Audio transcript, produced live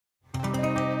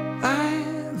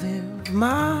of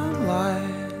my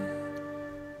life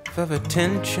of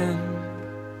attention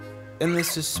in the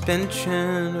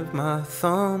suspension of my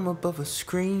thumb above a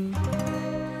screen.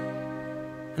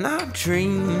 And I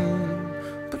dream,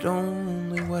 but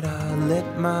only what I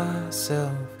let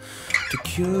myself to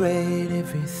curate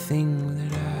everything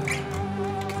that I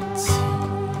can see.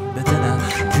 But then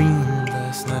I dreamed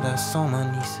last night I saw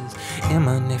my nieces and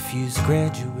my nephews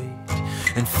graduate,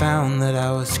 and found that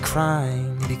I was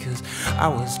crying because I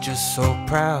was just so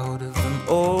proud of them.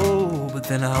 Oh, but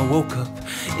then I woke up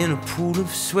in a pool of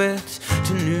sweat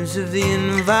to news of the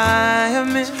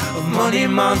environment, of money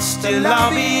monster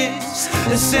lobbyists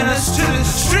that sent us to the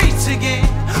streets again.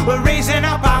 We're raising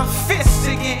up our fists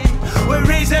again. We're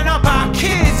raising up our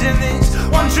kids in this,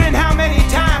 wondering how many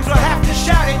times we'll have to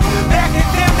shout it back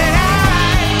at them that I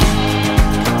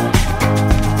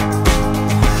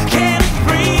can't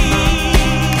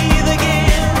breathe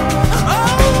again. Oh,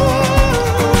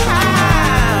 I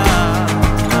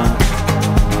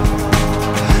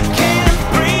can't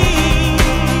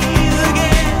breathe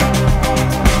again.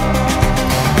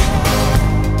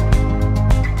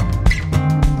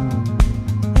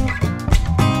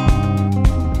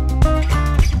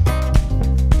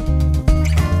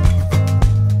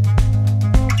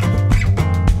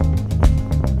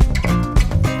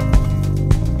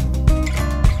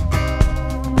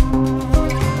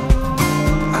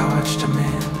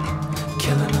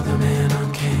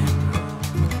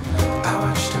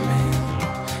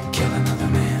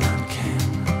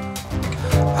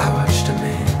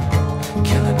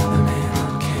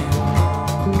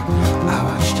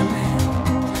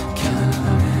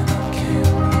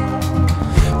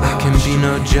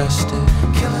 Justice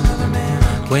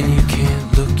when you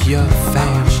can't look your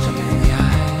family in the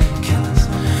eye,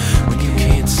 when you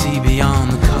can't see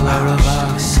beyond the color of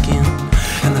our skin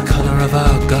and the color of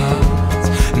our gods,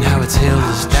 and how it's held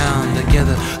us down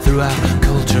together throughout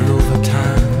culture over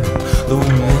time. Though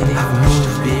many have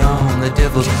moved beyond the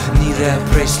devil, neither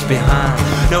pressed behind.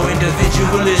 No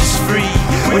individual is free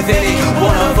with any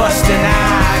one of us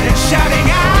denied.